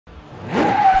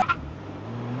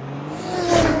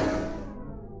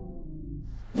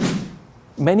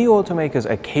Many automakers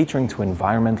are catering to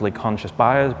environmentally conscious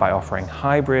buyers by offering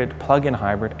hybrid, plug-in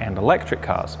hybrid, and electric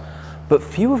cars, but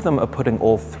few of them are putting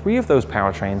all three of those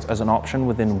powertrains as an option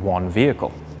within one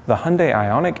vehicle. The Hyundai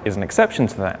Ioniq is an exception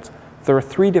to that. There are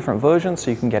three different versions so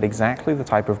you can get exactly the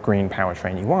type of green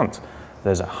powertrain you want.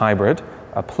 There's a hybrid,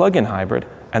 a plug-in hybrid,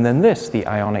 and then this, the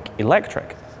Ioniq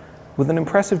Electric. With an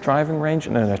impressive driving range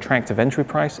and an attractive entry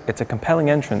price, it's a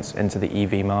compelling entrance into the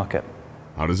EV market.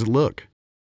 How does it look?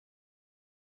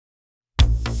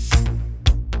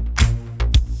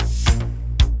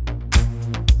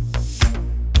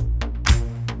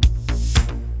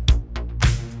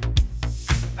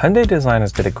 Hyundai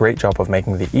designers did a great job of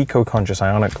making the eco-conscious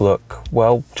Ioniq look,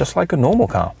 well, just like a normal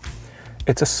car.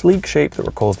 It's a sleek shape that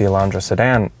recalls the Elantra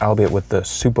sedan, albeit with the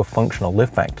super functional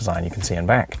liftback design you can see in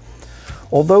back.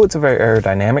 Although it's a very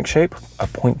aerodynamic shape, a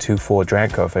 0.24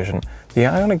 drag coefficient, the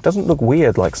Ioniq doesn't look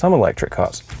weird like some electric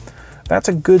cars. That's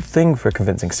a good thing for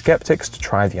convincing skeptics to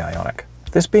try the Ioniq.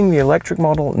 This being the electric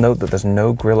model, note that there's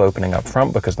no grille opening up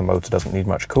front because the motor doesn't need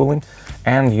much cooling,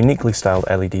 and uniquely styled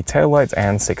LED taillights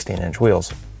and 16-inch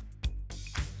wheels.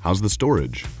 How's the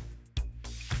storage?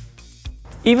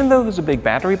 Even though there's a big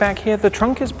battery back here, the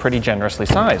trunk is pretty generously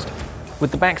sized.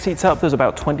 With the back seats up, there's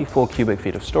about 24 cubic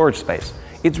feet of storage space.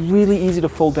 It's really easy to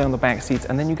fold down the back seats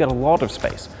and then you get a lot of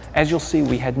space. As you'll see,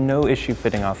 we had no issue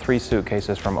fitting our 3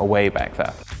 suitcases from away back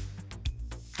there.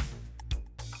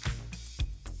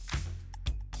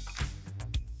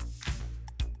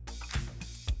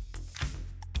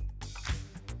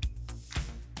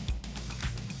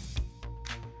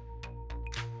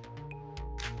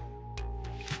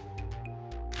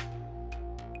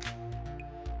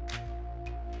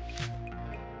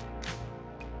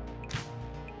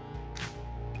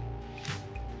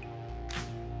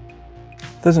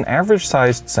 There's an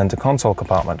average-sized center console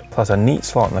compartment, plus a neat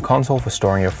slot in the console for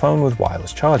storing your phone with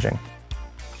wireless charging.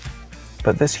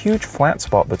 But this huge flat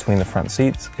spot between the front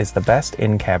seats is the best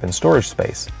in-cabin storage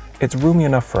space. It's roomy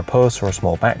enough for a purse or a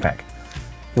small backpack.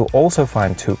 You'll also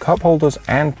find 2 cup holders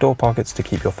and door pockets to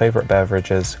keep your favorite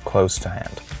beverages close to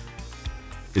hand.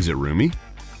 Is it roomy?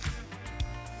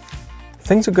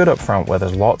 Things are good up front where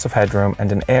there's lots of headroom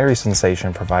and an airy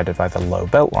sensation provided by the low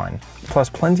belt line, plus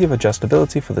plenty of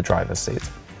adjustability for the driver's seat.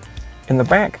 In the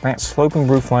back, that sloping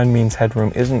roofline means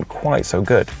headroom isn't quite so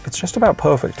good. It's just about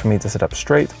perfect for me to sit up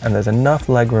straight, and there's enough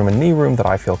legroom and knee room that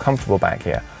I feel comfortable back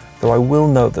here, though I will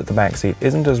note that the back seat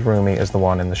isn't as roomy as the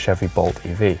one in the Chevy Bolt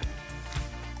EV.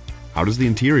 How does the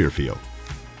interior feel?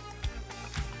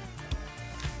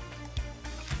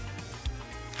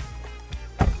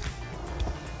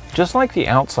 Just like the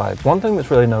outside, one thing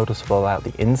that's really noticeable about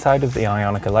the inside of the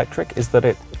Ioniq Electric is that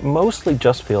it mostly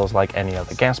just feels like any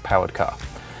other gas-powered car.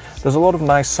 There's a lot of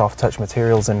nice soft-touch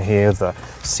materials in here, the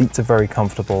seats are very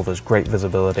comfortable, there's great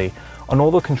visibility, and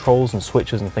all the controls and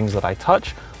switches and things that I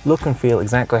touch look and feel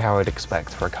exactly how I'd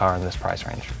expect for a car in this price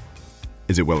range.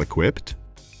 Is it well equipped?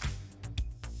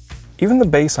 Even the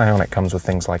base Ioniq comes with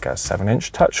things like a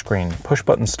 7-inch touchscreen,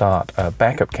 push-button start, a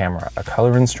backup camera, a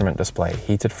color instrument display,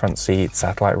 heated front seat,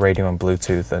 satellite radio and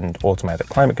Bluetooth, and automatic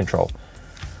climate control.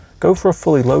 Go for a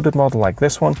fully loaded model like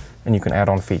this one, and you can add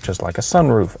on features like a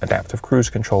sunroof, adaptive cruise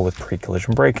control with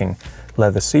pre-collision braking,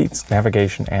 leather seats,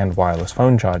 navigation, and wireless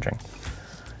phone charging.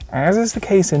 As is the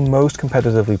case in most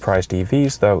competitively priced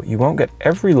EVs, though, you won't get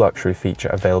every luxury feature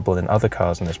available in other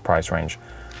cars in this price range.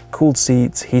 Cooled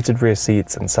seats, heated rear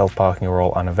seats, and self-parking are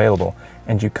all unavailable,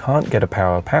 and you can't get a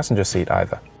power passenger seat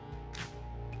either.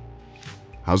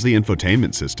 How's the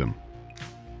infotainment system?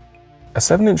 A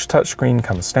 7-inch touchscreen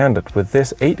comes standard, with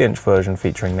this 8-inch version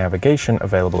featuring navigation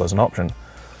available as an option.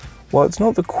 While it's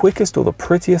not the quickest or the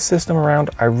prettiest system around,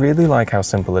 I really like how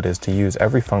simple it is to use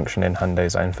every function in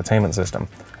Hyundai's infotainment system,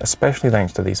 especially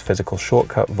thanks to these physical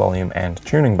shortcut, volume, and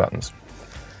tuning buttons.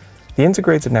 The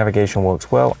integrated navigation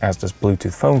works well, as does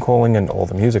Bluetooth phone calling and all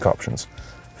the music options.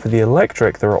 For the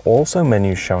electric, there are also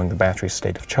menus showing the battery's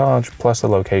state of charge, plus the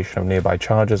location of nearby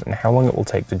chargers and how long it will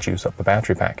take to juice up the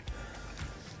battery pack.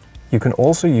 You can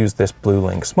also use this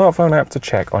BlueLink smartphone app to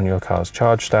check on your car's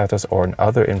charge status or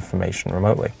other information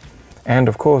remotely. And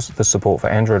of course, there's support for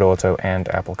Android Auto and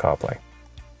Apple CarPlay.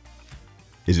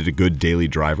 Is it a good daily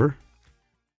driver?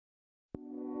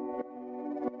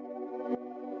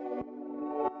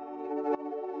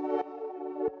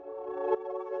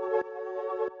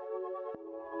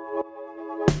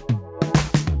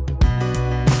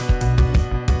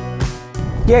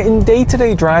 Yeah, in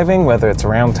day-to-day driving, whether it's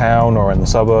around town or in the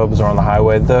suburbs or on the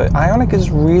highway, the Ioniq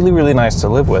is really nice to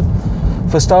live with.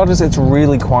 For starters, it's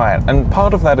really quiet, and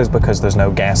part of that is because there's no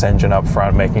gas engine up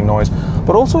front making noise,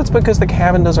 but also it's because the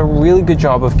cabin does a really good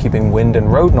job of keeping wind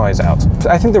and road noise out.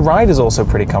 I think the ride is also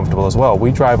pretty comfortable as well.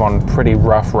 We drive on pretty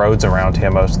rough roads around here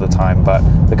most of the time, but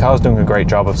the car's doing a great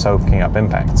job of soaking up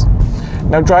impacts.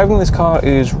 Now, driving this car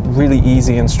is really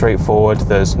easy and straightforward.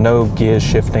 There's no gears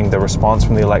shifting. The response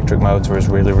from the electric motor is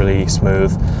really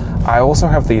smooth. I also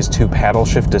have these two paddle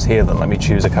shifters here that let me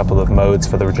choose a couple of modes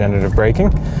for the regenerative braking.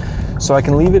 So I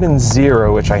can leave it in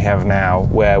 0, which I have now,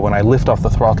 where when I lift off the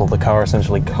throttle, the car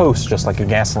essentially coasts just like a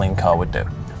gasoline car would do.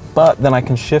 But then I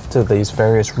can shift to these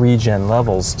various regen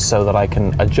levels so that I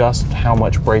can adjust how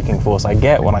much braking force I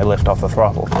get when I lift off the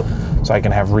throttle. So I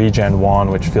can have regen 1,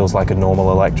 which feels like a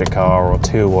normal electric car, or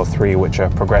 2 or 3, which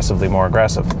are progressively more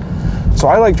aggressive. So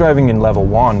I like driving in level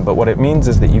 1, but what it means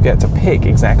is that you get to pick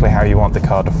exactly how you want the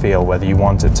car to feel, whether you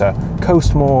want it to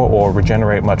coast more or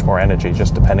regenerate much more energy,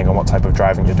 just depending on what type of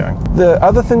driving you're doing. The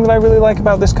other thing that I really like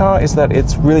about this car is that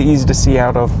it's really easy to see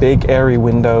out of. Big airy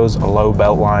windows, a low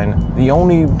belt line. The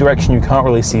only direction you can't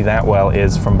really see that well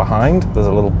is from behind. There's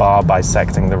a little bar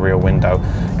bisecting the rear window,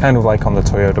 kind of like on the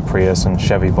Toyota Prius and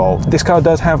Chevy Bolt. This car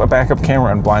does have a backup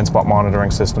camera and blind spot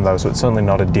monitoring system though, so it's certainly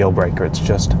not a deal breaker. It's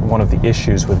just one of the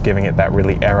issues with giving it that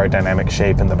really aerodynamic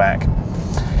shape in the back.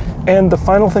 And the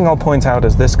final thing I'll point out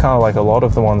is this car, like a lot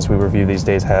of the ones we review these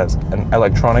days, has an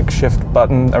electronic shift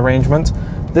button arrangement.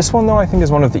 This one though I think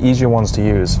is one of the easier ones to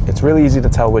use. It's really easy to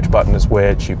tell which button is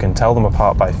which, you can tell them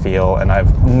apart by feel, and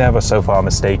I've never so far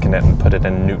mistaken it and put it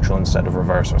in neutral instead of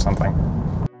reverse or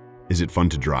something. Is it fun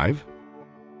to drive?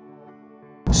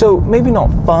 So maybe not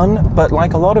fun, but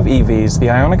like a lot of EVs, the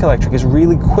Ioniq Electric is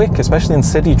really quick, especially in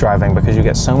city driving, because you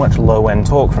get so much low-end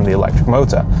torque from the electric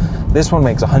motor. This one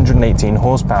makes 118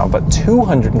 horsepower, but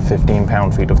 215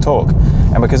 pound-feet of torque.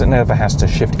 And because it never has to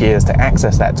shift gears to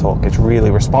access that torque, it's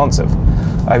really responsive.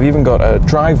 I've even got a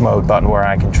drive mode button where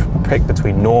I can pick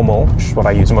between normal, which is what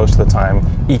I use most of the time,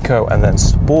 eco, and then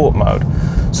sport mode.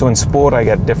 So in sport, I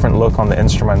get a different look on the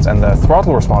instruments, and the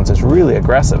throttle response is really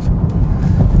aggressive.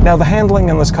 Now, the handling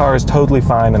in this car is totally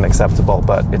fine and acceptable,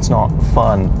 but it's not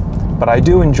fun. But I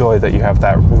do enjoy that you have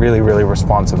that really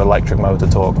responsive electric motor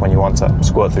torque when you want to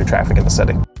squirt through traffic in the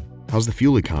city. How's the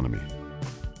fuel economy?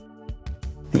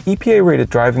 The EPA-rated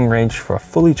driving range for a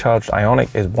fully charged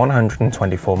Ioniq is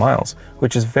 124 miles,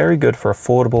 which is very good for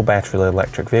affordable battery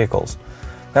electric vehicles.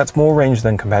 That's more range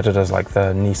than competitors like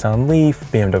the Nissan Leaf,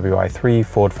 BMW i3,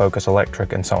 Ford Focus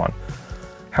Electric, and so on.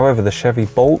 However, the Chevy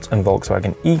Bolt and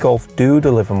Volkswagen e-Golf do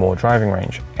deliver more driving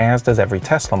range, as does every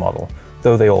Tesla model,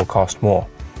 though they all cost more.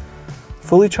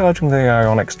 Fully charging the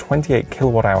Ioniq's 28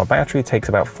 kWh battery takes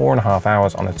about 4.5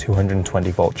 hours on a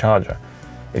 220-volt charger.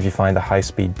 If you find a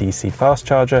high-speed DC fast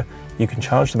charger, you can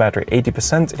charge the battery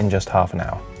 80% in just half an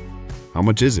hour. How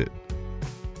much is it?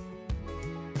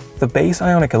 The base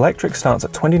Ioniq Electric starts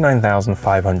at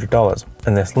 $29,500,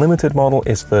 and this limited model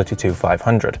is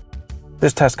 $32,500.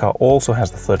 This test car also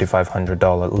has the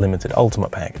 $3,500 limited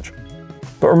ultimate package.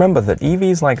 But remember that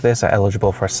EVs like this are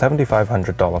eligible for a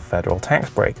 $7,500 federal tax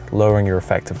break, lowering your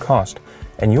effective cost,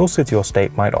 and your city or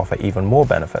state might offer even more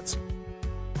benefits.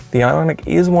 The Ioniq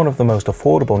is one of the most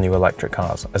affordable new electric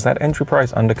cars, as that entry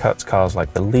price undercuts cars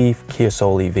like the Leaf, Kia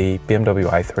Soul EV, BMW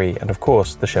i3, and of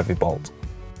course the Chevy Bolt.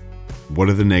 What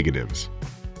are the negatives?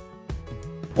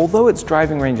 Although its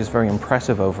driving range is very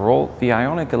impressive overall, the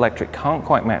Ioniq Electric can't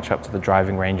quite match up to the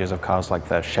driving ranges of cars like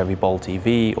the Chevy Bolt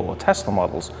EV or Tesla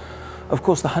models. Of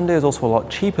course, the Hyundai is also a lot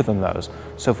cheaper than those,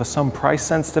 so for some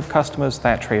price-sensitive customers,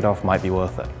 that trade-off might be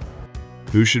worth it.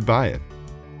 Who should buy it?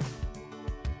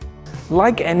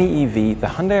 Like any EV, the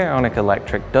Hyundai Ioniq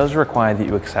Electric does require that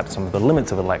you accept some of the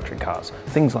limits of electric cars,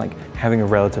 things like having a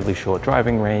relatively short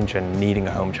driving range and needing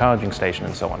a home charging station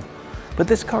and so on. But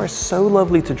this car is so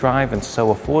lovely to drive and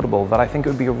so affordable that I think it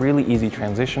would be a really easy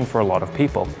transition for a lot of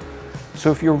people.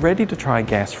 So if you're ready to try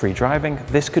gas-free driving,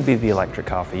 this could be the electric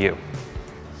car for you.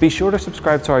 Be sure to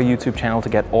subscribe to our YouTube channel to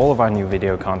get all of our new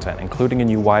video content, including a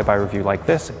new Why Buy review like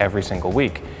this every single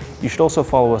week. You should also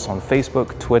follow us on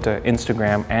Facebook, Twitter,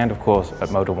 Instagram, and of course at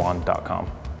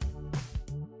motor1.com.